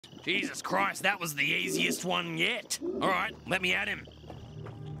Jesus Christ, that was the easiest one yet. Alright, let me at him.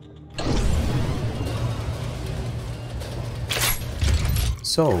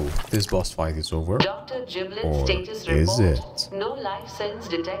 So, this boss fight is over? Dr. Giblets Or status is report. it? No life sense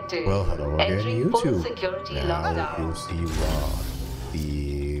detected. Well, hello again, Entering full YouTube. security Now lockdown. you'll see why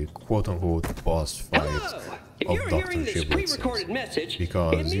the quote-unquote boss fight If of you're Dr. hearing this Giblets pre-recorded message, it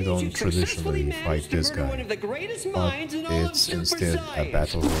because means you don't you've successfully traditionally managed fight to this murder guy, one of the greatest but minds in all of it's super instead a science.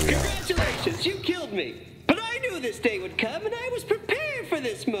 battle royale. Congratulations, you killed me. But I knew this day would come, and I was prepared for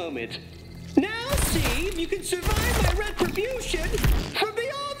this moment. Now see if you can survive my retribution from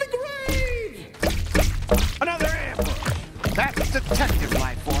beyond the grave. Another ambush! That's detective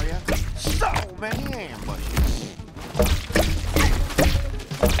life for you. So many ambushes.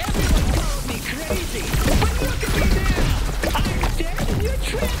 Everyone called me crazy, but look at me now. I'm dead and you're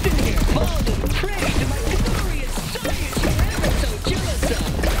trapped in here, mauled and prey to my glorious science you're ever so jealous of.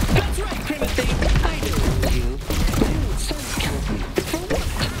 That's right, Timothy. I know you. My old son killed me. For what?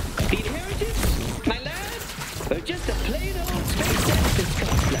 The inheritance? My lad? Or just a plain old space access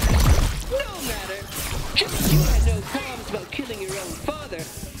complex? No matter. Just you had no qualms about killing your own father.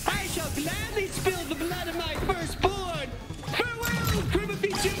 I shall gladly spill the blood of my firstborn. Farewell,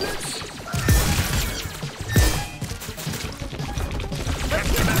 krubis Giblets.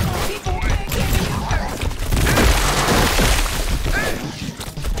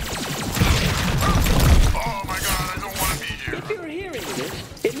 Oh my god, I don't want to be here. If you're hearing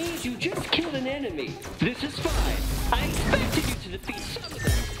this, it means you just killed an enemy. This is fine. I expected you to defeat some of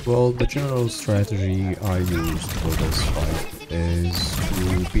them. Well, the general strategy I used for this fight is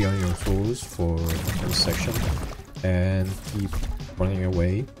to be on your toes for the first section and keep running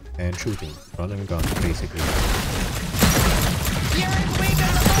away and shooting, run and gun basically.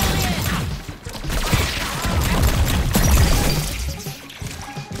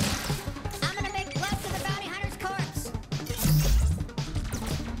 I'm gonna make less of the bounty hunter's corpse.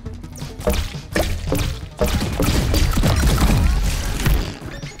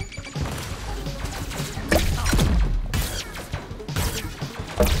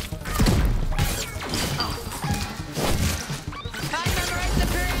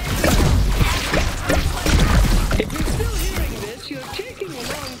 If you're still hearing this, you're taking a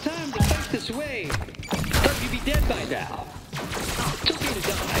long time to fight this wave. Thought you'd be dead by now. It's okay to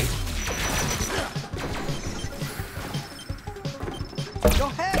die. Go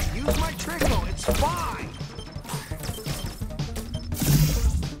ahead, use my trickle. It's fine.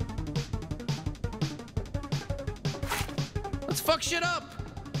 Let's fuck shit up.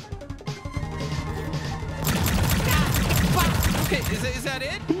 Okay, is that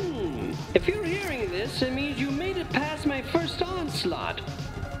it? If you're hearing this, it means you made it past my first onslaught.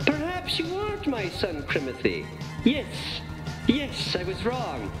 Perhaps you aren't my son, Timothy. Yes, I was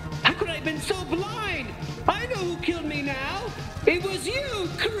wrong. How could I have been so blind? I know who killed me now. It was you,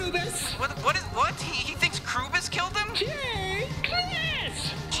 Krubis. What? He thinks Krubis killed him? Jay,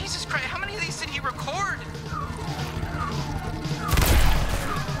 Chris! Jesus Christ, how many of these did he record?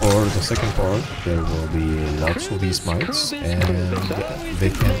 For the second part, there will be lots of these mites and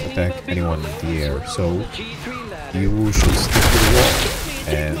they can attack anyone in the air, so you should stick to the wall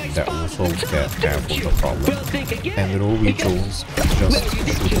and that will solve that half of the problem. And there will be drones, just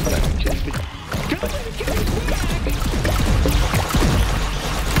shoot them.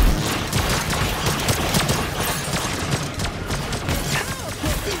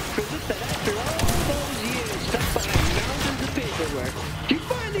 You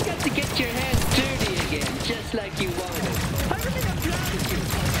finally got to get your hands dirty again, just like you wanted. I really applaud you.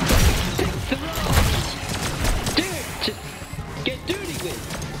 Pick the roles. Dirt to get dirty with.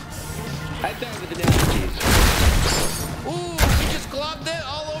 I'm bad with analogies. Ooh, he just globbed it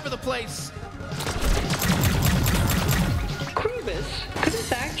all over the place. Krubis, could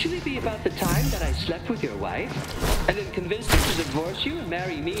this actually be about the time that I slept with your wife? And then convinced her to divorce you and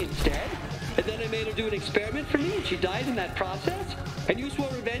marry me instead? And then I made her do an experiment for me and she died in that process? And you swore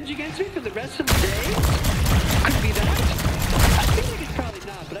revenge against me for the rest of the day? Could it be that? I feel like it's probably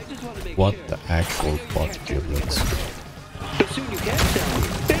not, but I just want to make What sure. the actual plot, Giblets? But soon you can tell me.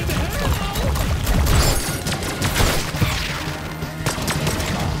 Baby, hello!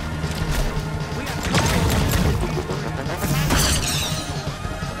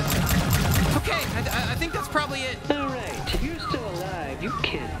 Okay, I think that's probably it. All right, if you're still alive, you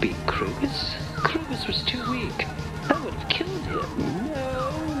can't beat Krubis. Krubis was too weak. I would have killed him.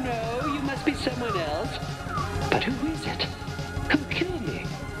 No, you must be someone else. But who is it? Who killed me?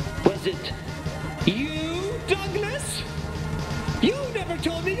 Was it you, Douglas? You never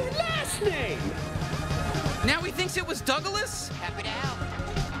told me your last name! Now he thinks it was Douglas? Cap it out.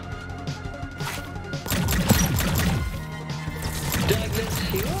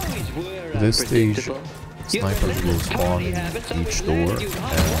 were This stage, unpredictable. snipers will spawn in each door,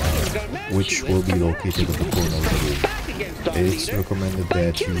 which will be located in the corner of the room. It's recommended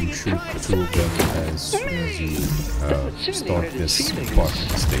that you shoot 2 of them as soon as you start this part of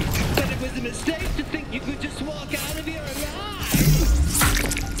the stage. But it was a mistake to think you could just walk out of here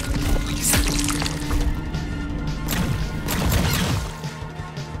alive.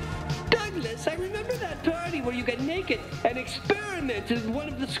 Douglas, I remember that party where you got naked and experimented with one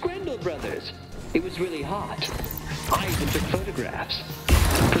of the Scrindle brothers. It was really hot. I even took photographs.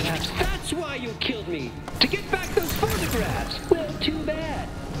 Perhaps that's why you killed me. To get back those photographs. Well, too bad.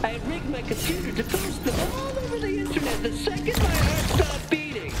 I had rigged my computer to post them all over the internet the second my heart stopped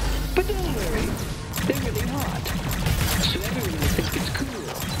beating. But don't worry. They're really hot. So everyone will think it's cool.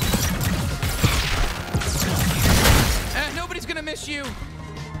 Nobody's gonna miss you.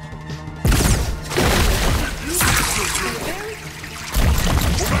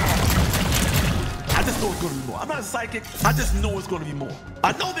 I just know it's gonna be more. I'm not a psychic. I just know it's gonna be more.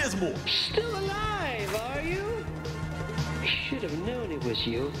 I know there's more. Still alive, are you? I should have known it was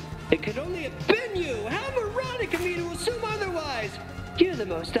you. It could only have been you. How moronic of me to assume otherwise. You're the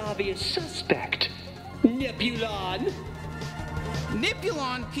most obvious suspect. Nebulon.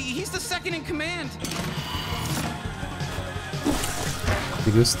 Nipulon, he's the second in command. For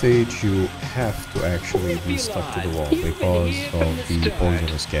this stage, you have to actually be stuck to the wall because of the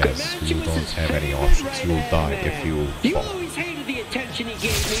poisonous gas. You don't have any options. You'll die if you You fall. always hated the attention he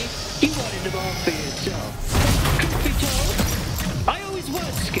gave me. You wanted him all for yourself. Truth be told, I always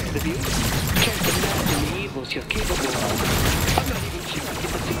was scared of you. Can't imagine the evils you're capable of. I'm not even sure I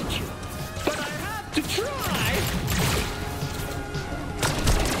can defeat you. But I have to try!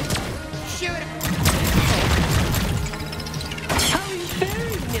 Shoot him. How are you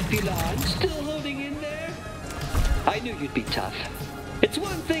faring, Nebulon? Still holding in there? I knew you'd be tough. It's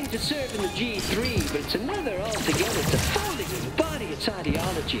one thing to serve in the G3, but it's another altogether to fully embody its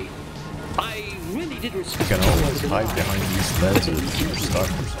ideology. I really did You respect can you always as a hide lion. behind these lenses if you're stuck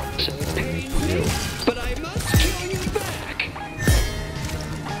or So something. it Or you need pains to me, heal. but I must kill you back.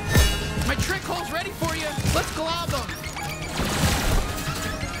 My trick hole's ready for you. Let's glob him.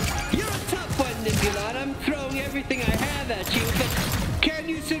 You're a tough one, Nebulon. I'm throwing everything I have at you, but can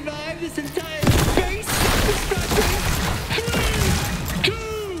you survive this entire space? Destruction? 3, 2,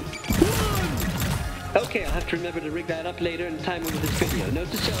 1. Okay, I'll have to remember to rig that up later and time over this video. Note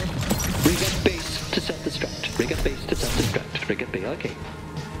to self, rig up base to self-destruct. Rig up base to self-destruct. Rig up base, okay.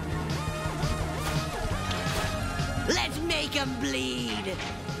 Let's make 'em bleed.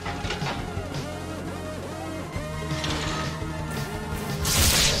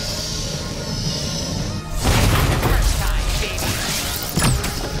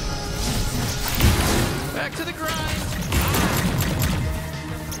 Back to the grind.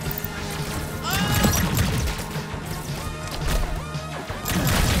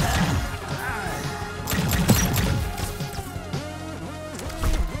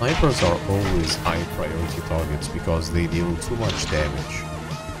 Snipers are always high priority targets because they deal too much damage.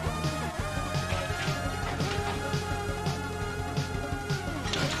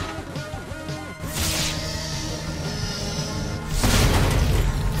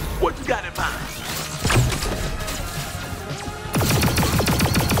 What you got in mind?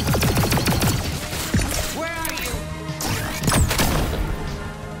 Where are you?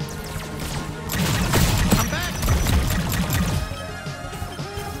 I'm back.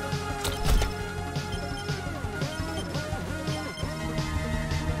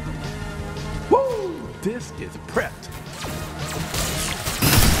 Woo! This is prepped.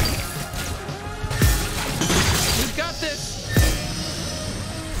 We've got this.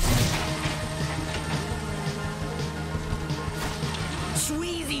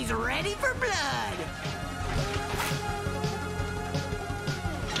 Sweezy's ready for blood.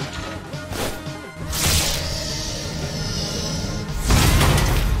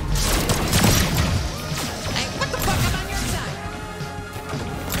 Hey, what the fuck? I'm on your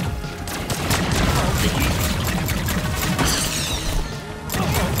side.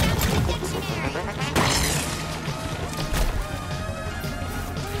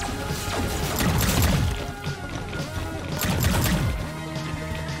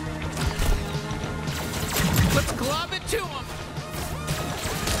 Let's glob it to him.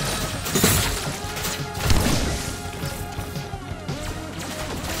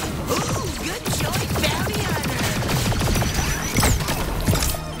 Ooh, good choice, bounty hunter.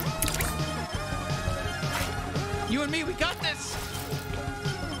 You and me, we got this.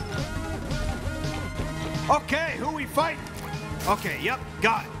 Okay, who we fighting? Okay, yep,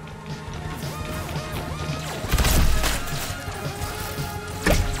 got it.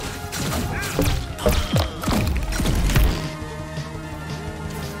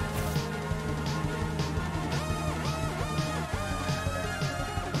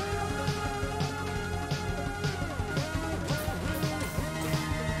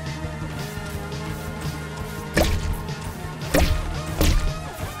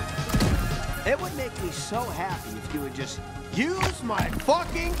 be so happy if you would just use my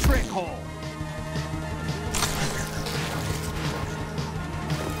fucking trick hole.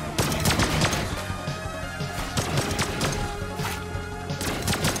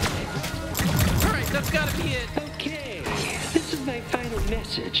 All right, that's gotta be it. Okay, this is my final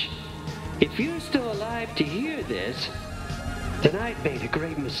message. If you're still alive to hear this, then I've made a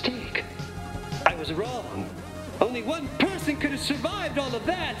great mistake. I was wrong. Only one person could have survived all of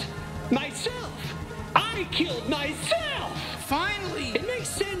that. Myself. I killed myself. Finally. It makes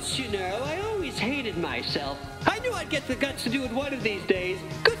sense, you know. I always hated myself. I knew I'd get the guts to do it one of these days.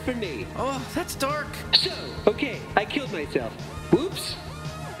 Good for me. Oh, that's dark. So, okay, I killed myself. Whoops.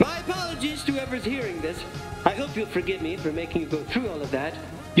 My apologies to whoever's hearing this. I hope you'll forgive me for making you go through all of that.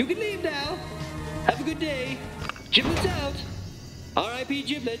 You can leave now. Have a good day. Giblets out. R.I.P.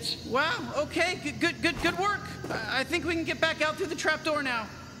 Giblets. Wow. Okay. Good work. I think we can get back out through the trapdoor now.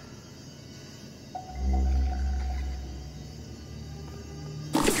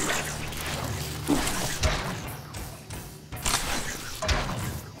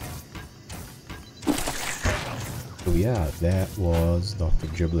 So yeah, that was Dr.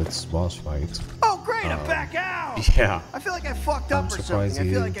 Giblet's boss fight. Oh great, I'm back out! Yeah. I feel like I fucked up I'm or something. surprised I he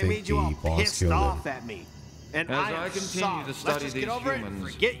feel didn't like I made think you all the boss pissed killed him. off at me. And As I I am continue sorry. to Let's study just these get over it and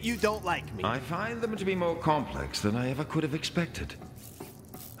humans, forget you don't like me. I find them to be more complex than I ever could have expected.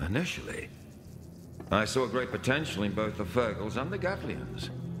 Initially, I saw great potential in both the Fergals and the Gatlians.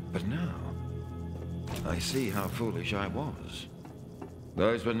 But now, I see how foolish I was.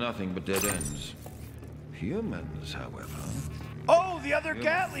 Those were nothing but dead ends. Humans, however... Oh, the other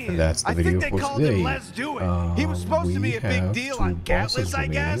Gatlian! And that's the I video think they for called today. him Let's Do It. He was supposed to be a big deal on Gatless, I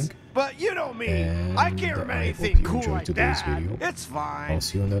guess. But you know me, I can't remember anything cool like that. Video. It's fine. I'll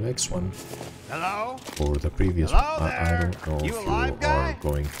see you on the next one. Hello? For the previous Hello one, I there. don't know You if alive, you guy? are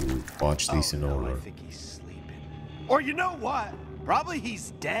going to watch these in no, order. I think he's sleeping. Or you know what? Probably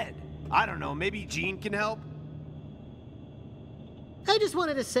he's dead. I don't know, maybe Gene can help? I just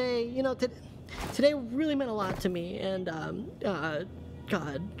wanted to say, you know, today really meant a lot to me, and,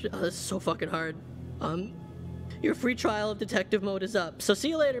 God, this is so fucking hard. Your free trial of detective mode is up, so see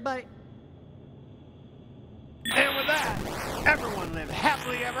you later, bye. And with that, everyone lived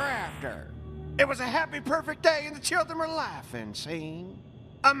happily ever after. It was a happy, perfect day, and the children were laughing, singing.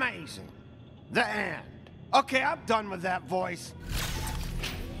 Amazing. The end. Okay, I'm done with that voice.